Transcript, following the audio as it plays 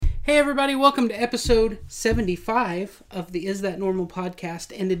Hey everybody, welcome to episode 75 of the Is That Normal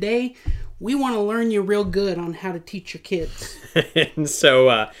podcast. And today we want to learn you real good on how to teach your kids. And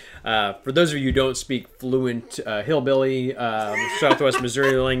so for those of you who don't speak fluent hillbilly, Southwest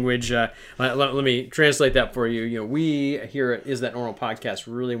Missouri language, let me translate that for you. You know, we here at Is That Normal podcast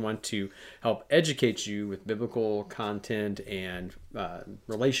really want to help educate you with biblical content and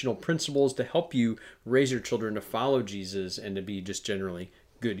relational principles to help you raise your children to follow Jesus and to be just generally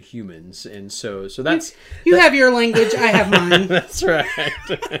good humans. And so that's you have your language, I have mine. That's right.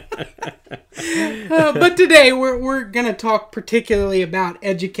 But today we're going to talk particularly about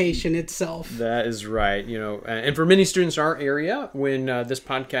education itself. That is right. You know, and for many students in our area, when this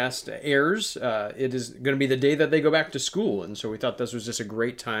podcast airs, it is going to be the day that they go back to school. And so we thought this was just a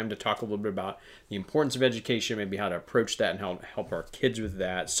great time to talk a little bit about the importance of education, maybe how to approach that and how to help our kids with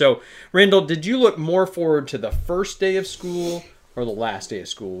that. So, Randell, did you look more forward to the first day of school or the last day of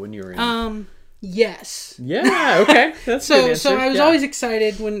school when you were in? Yes. Yeah, okay. That's a good answer. So I was always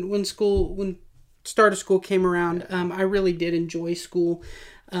excited when start of school came around. I really did enjoy school.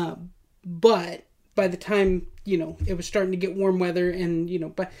 But by the time, it was starting to get warm weather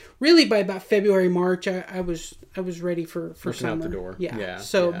and, by about February, March, I was ready for summer. Out the door. Yeah.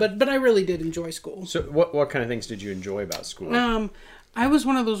 So, yeah. But I really did enjoy school. So what kind of things did you enjoy about school? I was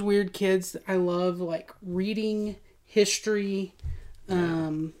one of those weird kids that I love like reading, history,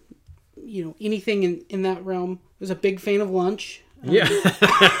 anything in that realm. I was a big fan of lunch. Yeah.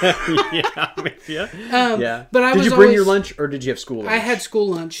 But did you bring your lunch or did you have school lunch? I had school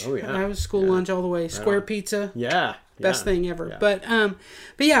lunch. Oh yeah. I was school lunch all the way. Square pizza. Yeah. Best thing ever. Yeah.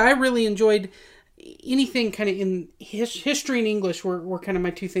 But yeah, I really enjoyed anything kind of in history and English were kind of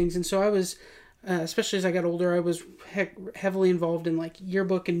my two things. And so I was, especially as I got older, I was heavily involved in like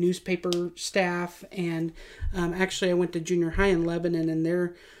yearbook and newspaper staff. And actually I went to junior high in Lebanon, and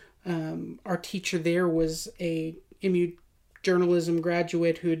there, our teacher there was a MU journalism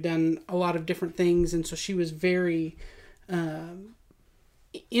graduate who had done a lot of different things. And so she was very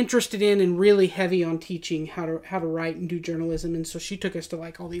interested in and really heavy on teaching how to write and do journalism. And so she took us to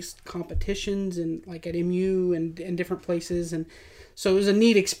like all these competitions and like at MU and different places. And so it was a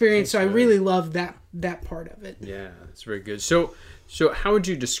neat experience. That's so I really loved that part of it. Yeah, that's very good. So how would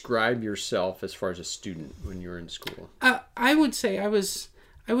you describe yourself as far as a student when you were in school? I would say I was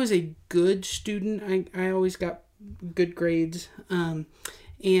a good student. I always got good grades.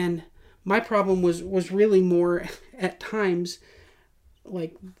 And my problem was really more at times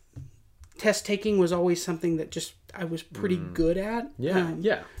like test taking was always something that just I was pretty good at.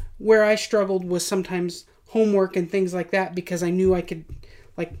 Yeah. Where I struggled was sometimes homework and things like that, because I knew I could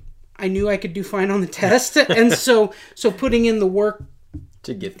do fine on the test. And so putting in the work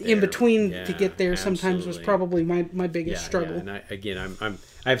to get there. In between to get there sometimes was probably my biggest struggle. Yeah. And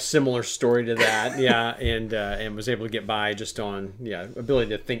I have similar story to that. Yeah. And was able to get by just on, ability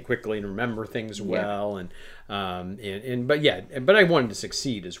to think quickly and remember things well. But I wanted to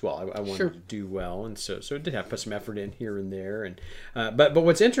succeed as well. I wanted to do well. And so it did have to put some effort in here and there. And, but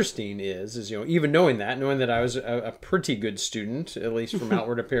what's interesting is, even knowing that I was a pretty good student, at least from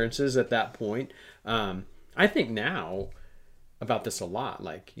outward appearances at that point, I think now about this a lot.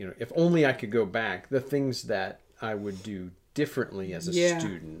 Like, if only I could go back, the things that I would do differently as a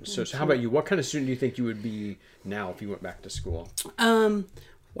student. So how about you? What kind of student do you think you would be now if you went back to school?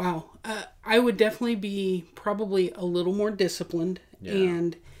 Wow. I would definitely be probably a little more disciplined.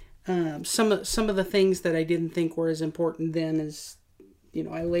 And some of the things that I didn't think were as important then as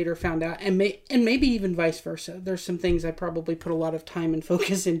I later found out, and maybe even vice versa. There's some things I probably put a lot of time and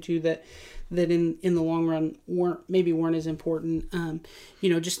focus into that in the long run weren't as important.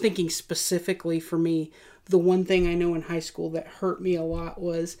 Just thinking specifically for me, the one thing I know in high school that hurt me a lot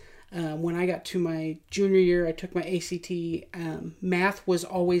was when I got to my junior year, I took my ACT. Math was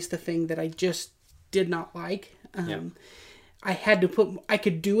always the thing that I just did not like. I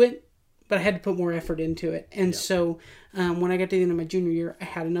could do it, but I had to put more effort into it. And so when I got to the end of my junior year, I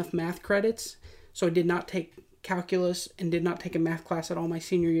had enough math credits. So I did not take calculus and did not take a math class at all my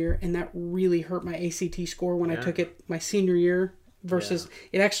senior year. And that really hurt my ACT score when I took it my senior year versus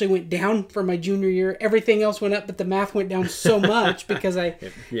it actually went down for my junior year. Everything else went up, but the math went down so much because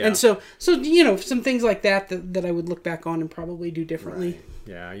and so some things like that I would look back on and probably do differently.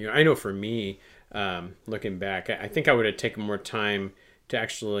 Right. Yeah. I know for me, looking back, I think I would have taken more time to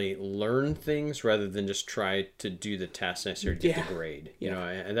actually learn things rather than just try to do the test necessary to get the grade.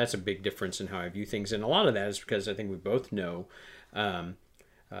 And that's a big difference in how I view things. And a lot of that is because I think we both know,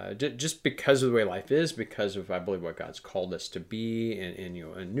 just because of the way life is, because of, I believe, what God's called us to be,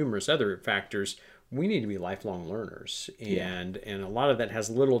 and numerous other factors, we need to be lifelong learners. And a lot of that has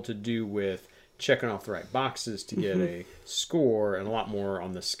little to do with checking off the right boxes to get a score, and a lot more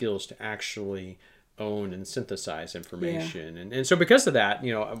on the skills to actually own and synthesize information. And so because of that,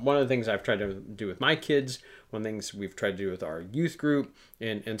 one of the things I've tried to do with my kids, one of the things we've tried to do with our youth group,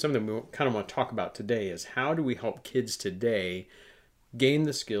 and something we kind of want to talk about today is how do we help kids today gain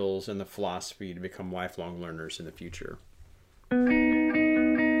the skills and the philosophy to become lifelong learners in the future.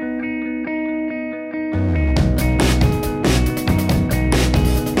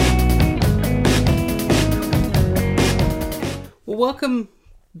 Well, welcome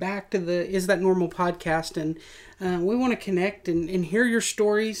back to the Is That Normal podcast, and we want to connect and hear your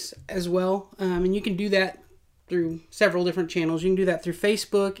stories as well, and you can do that through several different channels. You can do that through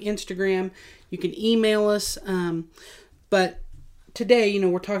Facebook, Instagram, you can email us, but today,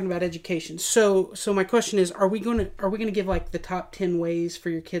 we're talking about education. So my question is, are we going to give like the top 10 ways for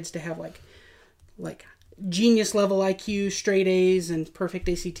your kids to have like genius level IQ, straight A's, and perfect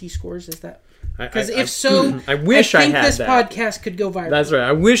ACT scores? Is that? Because if so, I think this podcast could go viral. That's right.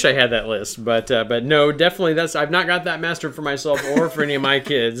 I wish I had that list, but no, definitely I've not got that mastered for myself or for any of my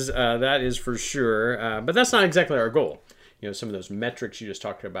kids. That is for sure. But that's not exactly our goal. Some of those metrics you just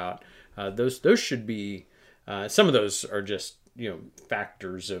talked about, those should be. Some of those are just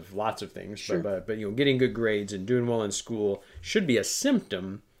factors of lots of things. Sure. But getting good grades and doing well in school should be a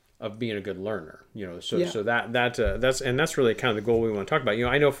symptom of being a good learner. So that's really kind of the goal we want to talk about.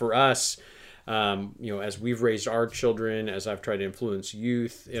 I know for us. As we've raised our children, as I've tried to influence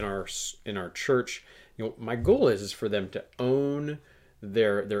youth in our church, my goal is for them to own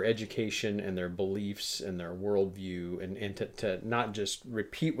their education and their beliefs and their worldview, and to not just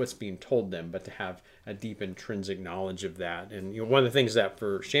repeat what's being told them, but to have a deep intrinsic knowledge of that. And one of the things that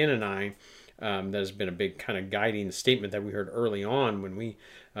for Shannon and I, that has been a big kind of guiding statement that we heard early on when we,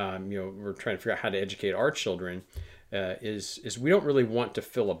 were trying to figure out how to educate our children, is we don't really want to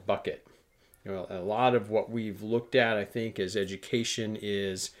fill a bucket. A lot of what we've looked at, I think, as education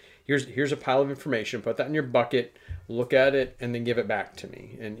is here's a pile of information, put that in your bucket, look at it, and then give it back to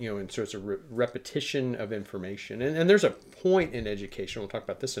me. And so it's a repetition of information. And there's a point in education, we'll talk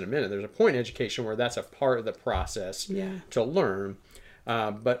about this in a minute, there's a point in education where that's a part of the process to learn.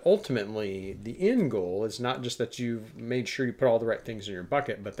 But ultimately, the end goal is not just that you've made sure you put all the right things in your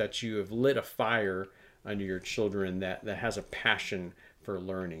bucket, but that you have lit a fire under your children that has a passion for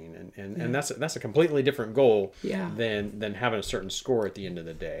learning, and that's a completely different goal than having a certain score at the end of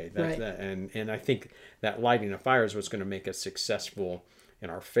the day. And I think that lighting a fire is what's going to make us successful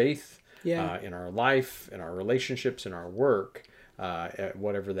in our faith, in our life, in our relationships, in our work, at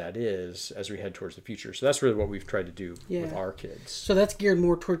whatever that is, as we head towards the future. So that's really what we've tried to do with our kids. So that's geared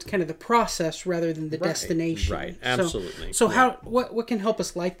more towards kind of the process rather than the destination. Right, absolutely. So what can help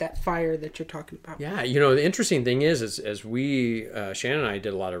us light that fire that you're talking about? Yeah, the interesting thing is as we, Shannon and I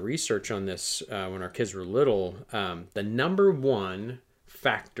did a lot of research on this when our kids were little, the number one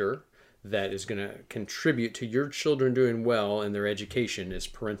factor that is going to contribute to your children doing well in their education is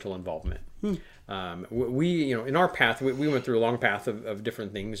parental involvement. We, in our path, we went through a long path of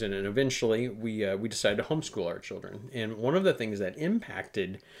different things, and eventually we decided to homeschool our children. And one of the things that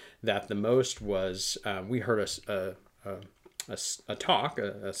impacted that the most was we heard a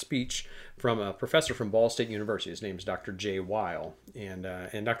speech from a professor from Ball State University. His name is Dr. Jay Weil, and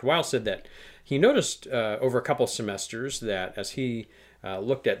Dr. Weil said that he noticed over a couple of semesters that as he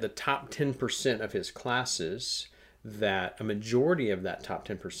looked at the top 10% of his classes, that a majority of that top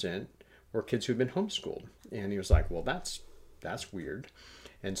 10% were kids who'd been homeschooled. And he was like, well, that's weird.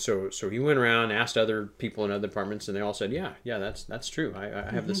 And so he went around, asked other people in other departments, and they all said, yeah, that's true. I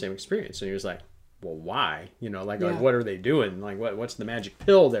have the same experience. And he was like, well, why? Like what are they doing? Like, what's the magic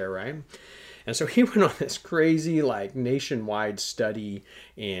pill there, right? And so he went on this crazy, like, nationwide study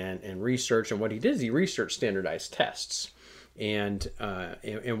and research. And what he did is he researched standardized tests. And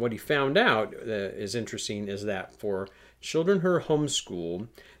what he found out is interesting is that for children who are homeschooled,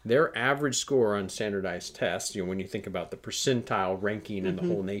 their average score on standardized tests, when you think about the percentile ranking in the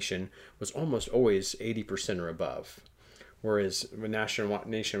whole nation, was almost always 80% or above. Whereas the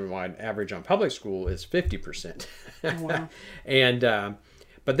nationwide average on public school is 50%. Oh, wow. And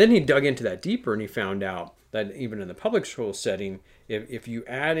but then he dug into that deeper, and he found out that even in the public school setting, if you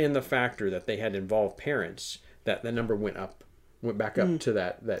add in the factor that they had involved parents, that the number went back up to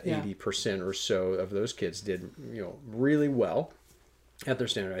that 80% or so of those kids did really well at their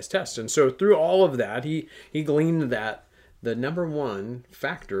standardized tests. And so through all of that, he gleaned that the number one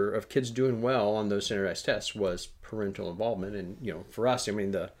factor of kids doing well on those standardized tests was parental involvement. And for us, I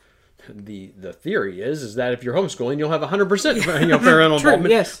mean, the the theory is that if you're homeschooling, you'll have 100% parental True, involvement.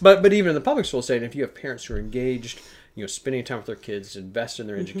 yes. But even in the public school setting, if you have parents who are engaged, spending time with their kids, invest in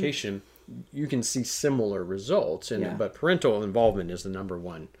their education, you can see similar results. But parental involvement is the number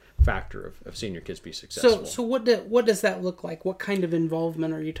one factor of seeing your kids be successful. So what does that look like? What kind of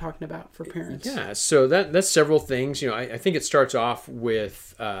involvement are you talking about for parents? Yeah, so that's several things. I think it starts off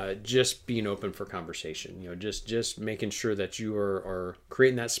with just being open for conversation. Just making sure that you are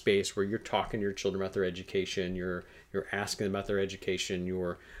creating that space where you're talking to your children about their education. You're asking them about their education.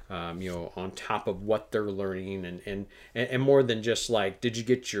 You're on top of what they're learning, and more than just like, did you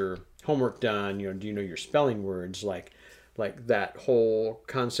get your homework done? Do you know your spelling words? Like that whole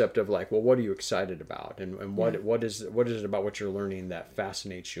concept of like, well, what are you excited about, and what is it about what you're learning that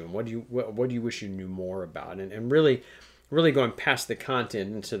fascinates you, and what do you wish you knew more about, and really going past the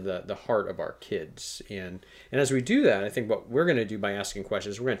content into the heart of our kids. And as we do that, I think what we're going to do by asking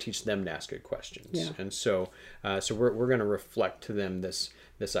questions, we're going to teach them to ask good questions. Yeah. And so we're going to reflect to them this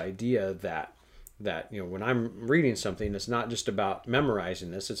idea that when I'm reading something, it's not just about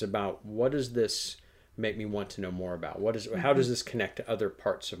memorizing this, it's about, what does this make me want to know more about? How does this connect to other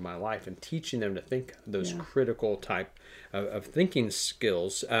parts of my life, and teaching them to think those critical type of thinking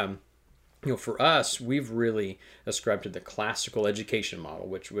skills. For us, we've really ascribed to the classical education model,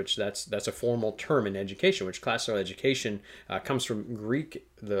 which that's a formal term in education, which classical education comes from Greek,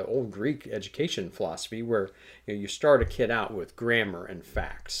 the old Greek education philosophy, where you start a kid out with grammar and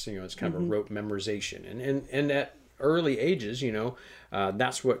facts. It's kind of a rote memorization, and at early ages,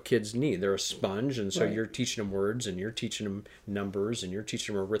 that's what kids need. They're a sponge, and so you're teaching them words, and you're teaching them numbers, and you're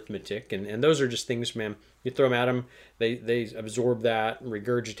teaching them arithmetic, and those are just things, man. You throw them at them, they absorb that,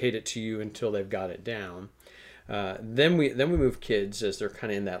 regurgitate it to you until they've got it down. Then we move kids, as they're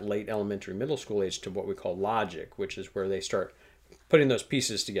kind of in that late elementary, middle school age, to what we call logic, which is where they start putting those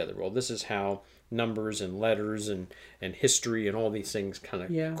pieces together. Well, this is how numbers and letters and history and all these things kind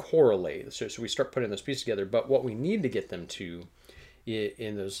of correlate. So we start putting those pieces together. But what we need to get them to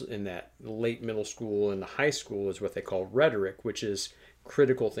in that late middle school and the high school is what they call rhetoric, which is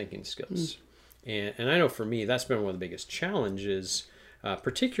critical thinking skills. And I know for me, that's been one of the biggest challenges,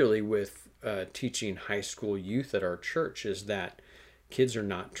 particularly with teaching high school youth at our church, is that kids are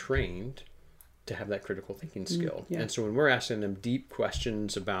not trained to have that critical thinking skill. And so when we're asking them deep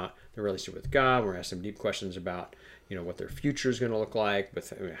questions about their relationship with God, we're asking them deep questions about, what their future is going to look like,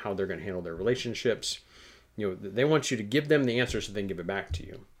 with how they're going to handle their relationships, they want you to give them the answer so they can give it back to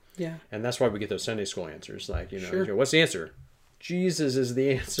you. Yeah. And that's why we get those Sunday school answers, like, what's the answer? Jesus is the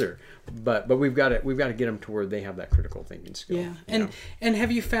answer. But we've got to get them to where they have that critical thinking skill. Yeah. And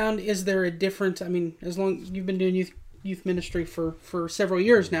have you found, is there a difference? I mean, as long as you've been doing youth ministry for several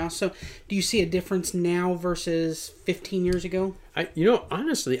years now, so do you see a difference now versus 15 years ago?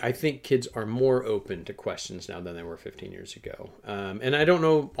 Honestly, I think kids are more open to questions now than they were 15 years ago. And I don't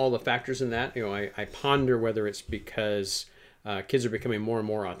know all the factors in that. I ponder whether it's because kids are becoming more and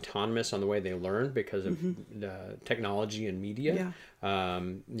more autonomous on the way they learn because of technology and media.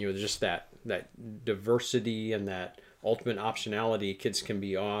 Just that diversity and that ultimate optionality. Kids can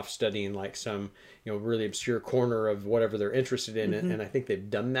be off studying like some really obscure corner of whatever they're interested in, and I think they've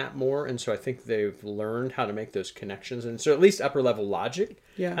done that more, and so I think they've learned how to make those connections, and so at least upper level logic,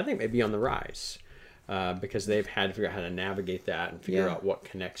 I think, may be on the rise, because they've had to figure out how to navigate that and figure out what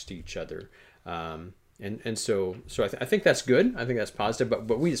connects to each other. And so I think that's good. I think that's positive.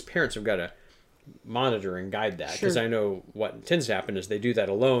 But we as parents have got to monitor and guide that, because I know what tends to happen is they do that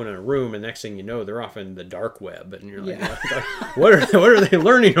alone in a room, and next thing you know, they're off in the dark web, and you're like, what are they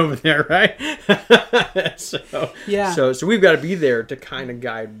learning over there, right? So we've got to be there to kind of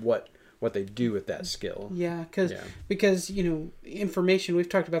guide what they do with that skill. Yeah, because information. We've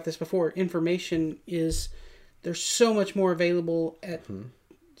talked about this before. Information there's so much more available at.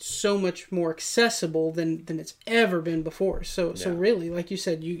 So much more accessible than it's ever been before. So really, like you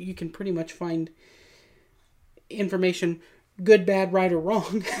said, you can pretty much find information, good, bad, right, or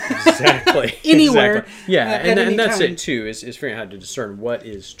wrong. Exactly. Anywhere. Exactly. Yeah, and that's it too, is figuring out how to discern what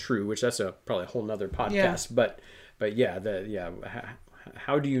is true, which that's probably a whole nother podcast. Yeah. But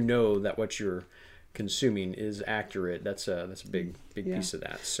how do you know that what you're consuming is accurate? That's a big piece of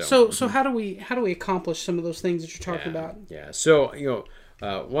that. So how do we accomplish some of those things that you're talking about? Yeah. So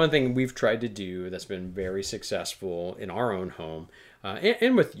one thing we've tried to do that's been very successful in our own home,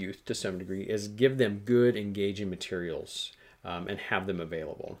 and with youth to some degree, is give them good, engaging materials and have them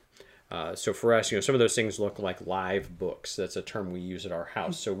available. So for us, some of those things look like live books. That's a term we use at our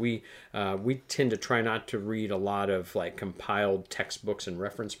house. So we tend to try not to read a lot of like compiled textbooks and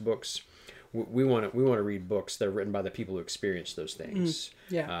reference books. we want to read books that are written by the people who experience those things.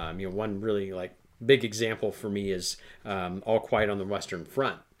 Yeah. You know, one really like big example for me is All Quiet on the Western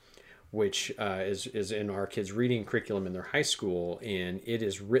Front, which is in our kids' reading curriculum in their high school, and it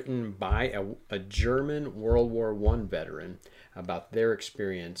is written by a German World War I veteran about their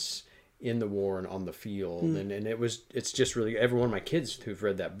experience in the war and on the field. And it's just really, every one of my kids who've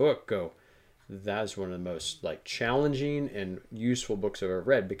read that book go, that is one of the most like challenging and useful books I've ever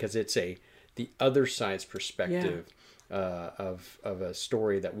read, because it's the other side's perspective of a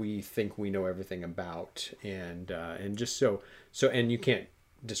story that we think we know everything about, and just so and you can't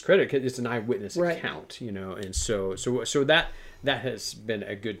discredit it, 'cause it's an eyewitness account, you know, and so that has been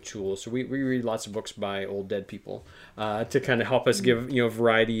a good tool. So we read lots of books by old dead people to kind of help us give, you know, a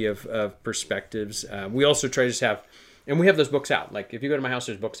variety of perspectives. We also try to just have, and we have those books out. Like if you go to my house,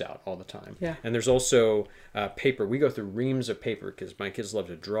 there's books out all the time. Yeah. And there's also paper. We go through reams of paper because my kids love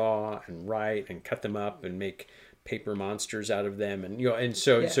to draw and write and cut them up and make paper monsters out of them. And, you know, and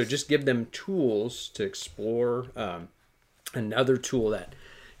so just give them tools to explore. Another tool that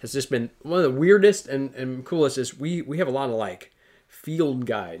has just been one of the weirdest and coolest is we have a lot of like field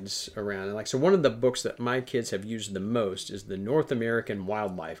guides around. And like, so one of the books that my kids have used the most is the North American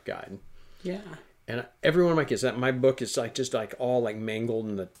Wildlife Guide. Yeah. And every one of my kids, my book is like just like all like mangled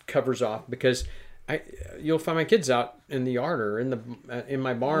and the covers off, because you'll find my kids out in the yard or in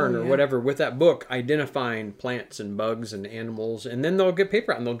my barn or whatever with that book identifying plants and bugs and animals, and then they'll get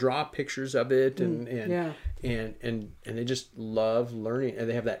paper out and they'll draw pictures of it and they just love learning, and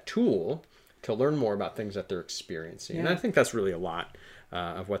they have that tool to learn more about things that they're experiencing. And I think that's really a lot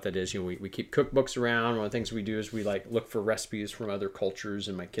of what that is. You know, we keep cookbooks around. One of the things we do is we like look for recipes from other cultures,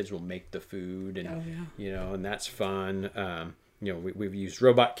 and my kids will make the food, and you know, and that's fun. You know, we've used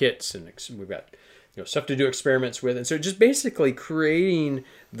robot kits, and we've got, you know, stuff to do experiments with, and so just basically creating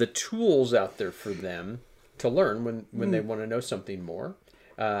the tools out there for them to learn when they want to know something more.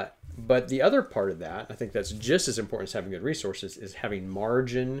 But the other part of that, I think that's just as important as having good resources, is having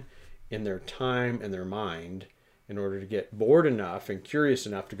margin in their time and their mind in order to get bored enough and curious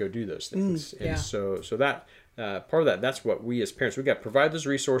enough to go do those things. And so that part of that, that's what we as parents, we've got to provide those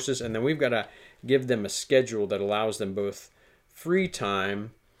resources, and then we've got to give them a schedule that allows them both free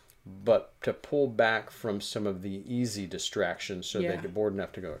time, but to pull back from some of the easy distractions so they get bored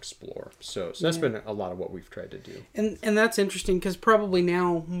enough to go explore. So that's been a lot of what we've tried to do. And that's interesting, because probably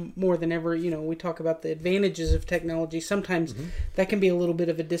now more than ever, you know, we talk about the advantages of technology. Sometimes that can be a little bit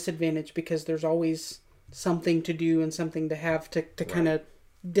of a disadvantage, because there's always something to do and something to have to kind of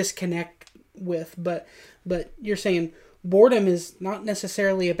disconnect with. But you're saying boredom is not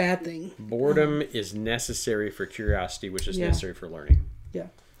necessarily a bad thing. Boredom is necessary for curiosity, which is necessary for learning. Yeah.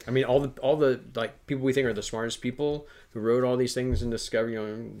 I mean, all the like people we think are the smartest people who wrote all these things and discovered, you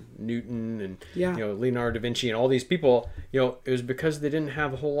know, Newton and you know, Leonardo da Vinci and all these people, you know, it was because they didn't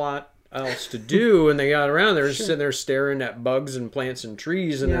have a whole lot else to do, and they got around. They were sitting there staring at bugs and plants and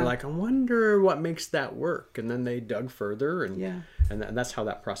trees, and they're like, I wonder what makes that work. And then they dug further, and that's how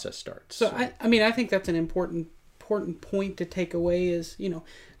that process starts. So I mean, I think that's an important point to take away is, you know,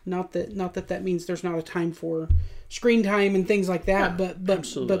 not that means there's not a time for screen time and things like that, but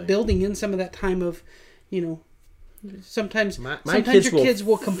building in some of that time of, you know, sometimes your kids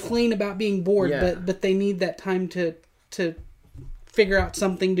will complain about being bored, but they need that time to figure out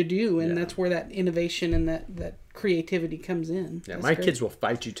something to do, and that's where that innovation and that creativity comes in. Yeah, my kids will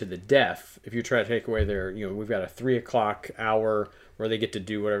fight you to the death if you try to take away their, you know, we've got a 3 o'clock hour where they get to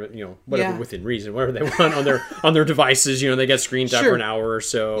do whatever, you know, whatever within reason, whatever they want on their devices. You know, they get screen time for an hour or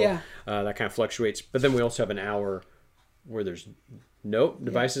so. That kind of fluctuates. But then we also have an hour where there's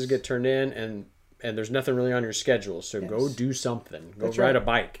devices get turned in, and there's nothing really on your schedule. So go do something. Go ride a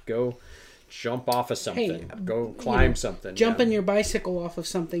bike. Go jump off of something. Go climb something. Jumping your bicycle off of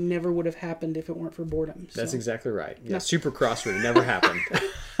something never would have happened if it weren't for boredom. So. That's exactly right. Yeah, Supercross would have never happened.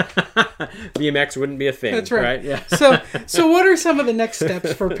 BMX wouldn't be a thing. That's right. Yeah. So what are some of the next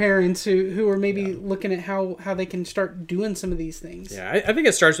steps for parents who are maybe looking at how they can start doing some of these things? Yeah, I think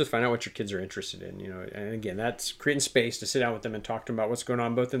it starts with finding out what your kids are interested in. You know, and again, that's creating space to sit down with them and talk to them about what's going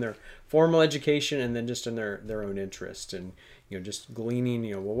on, both in their formal education and then just in their own interest. And, you know, just gleaning,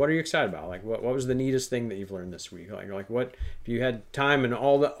 you know, well, what are you excited about? Like, what was the neatest thing that you've learned this week? Like what, if you had time and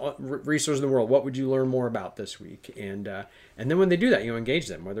all the resources in the world, what would you learn more about this week? And then when they do that, you know, engage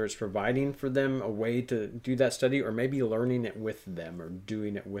them, whether it's providing for them a way to do that study or maybe learning it with them or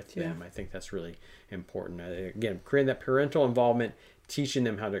doing it with them. I think that's really important. Again, creating that parental involvement, teaching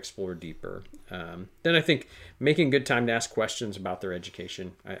them how to explore deeper. Then I think making good time to ask questions about their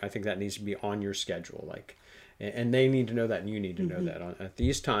education. I think that needs to be on your schedule. Like, And they need to know that, and you need to know that. At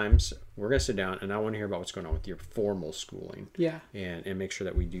these times, we're going to sit down, and I want to hear about what's going on with your formal schooling. Yeah. And make sure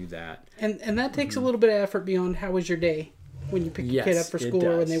that we do that. And that takes a little bit of effort beyond how was your day when you pick your kid up for school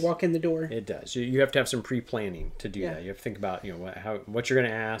or when they walk in the door. It does. You have to have some pre-planning to do that. You have to think about what you're going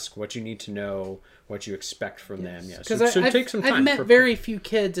to ask, what you need to know, what you expect from them. Yeah. So take some time. I've met very few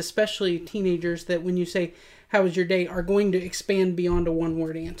kids, especially teenagers, that when you say, how was your day, are going to expand beyond a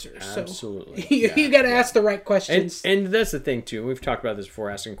one-word answer. Absolutely. So you got to ask the right questions. And that's the thing, too. We've talked about this before,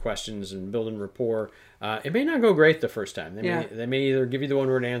 asking questions and building rapport. It may not go great the first time. They may either give you the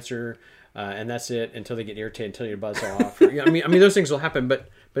one-word answer, and that's it, until they get irritated, until you buzz off. I mean, those things will happen, but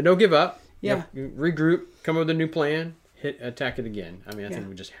don't give up. Yeah. You regroup, come up with a new plan, attack it again. I think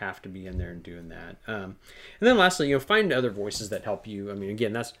we just have to be in there and doing that. And then lastly, find other voices that help you. I mean,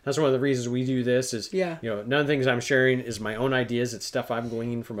 again, that's one of the reasons we do this is, none of the things I'm sharing is my own ideas. It's stuff I've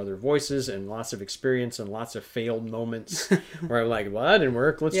gleaned from other voices and lots of experience and lots of failed moments where I'm like, well, that didn't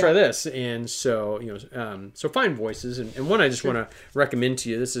work. Let's try this. And so, so find voices. And one I just want to recommend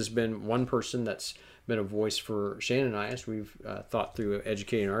to you, this has been one person that's been a voice for Shane and I as we've thought through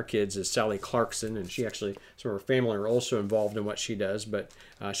educating our kids, is Sally Clarkson, and she actually, some of her family are also involved in what she does, but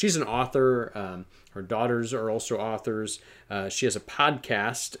she's an author. Her daughters are also authors. She has a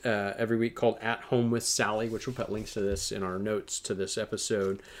podcast every week called At Home with Sally, which we'll put links to this in our notes to this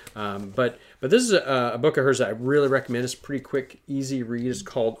episode. But this is a book of hers that I really recommend. It's a pretty quick, easy read. It's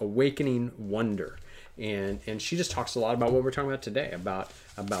called Awakening Wonder. And she just talks a lot about what we're talking about today, about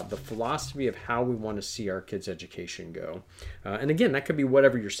the philosophy of how we want to see our kids' education go. And again, that could be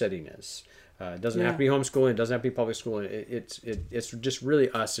whatever your setting is. It doesn't have to be homeschooling. It doesn't have to be public schooling. It's just really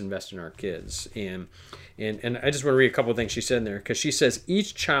us investing in our kids. And I just want to read a couple of things she said in there, because she says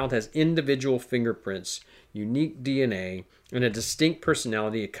each child has individual fingerprints, unique DNA, and a distinct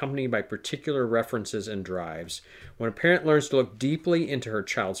personality accompanied by particular references and drives. When a parent learns to look deeply into her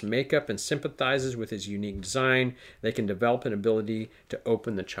child's makeup and sympathizes with his unique design, they can develop an ability to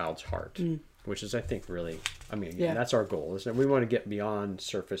open the child's heart, which is, I think, really, that's our goal, isn't it? We want to get beyond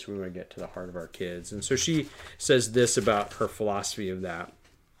surface. We want to get to the heart of our kids. And so she says this about her philosophy of that.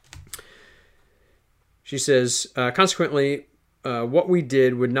 She says, consequently, what we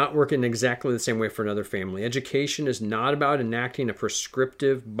did would not work in exactly the same way for another family. Education is not about enacting a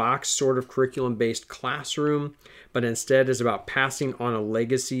prescriptive, box sort of curriculum-based classroom, but instead is about passing on a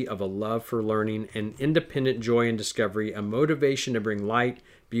legacy of a love for learning, an independent joy in discovery, a motivation to bring light,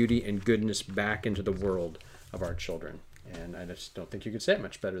 beauty, and goodness back into the world of our children. And I just don't think you could say it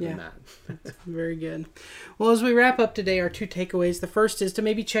much better than that. That's very good. Well, as we wrap up today, our two takeaways. The first is to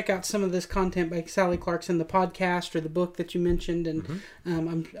maybe check out some of this content by Sally Clarkson, the podcast or the book that you mentioned. And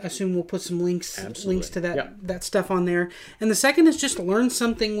I assume we'll put some links to that stuff on there. And the second is just learn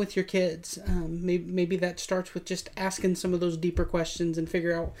something with your kids. Maybe that starts with just asking some of those deeper questions and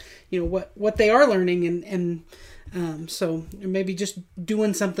figure out, what they are learning and so maybe just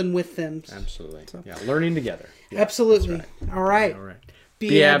doing something with them. Absolutely. Learning together. Absolutely. Right. All right. All right.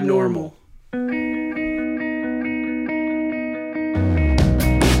 Be abnormal.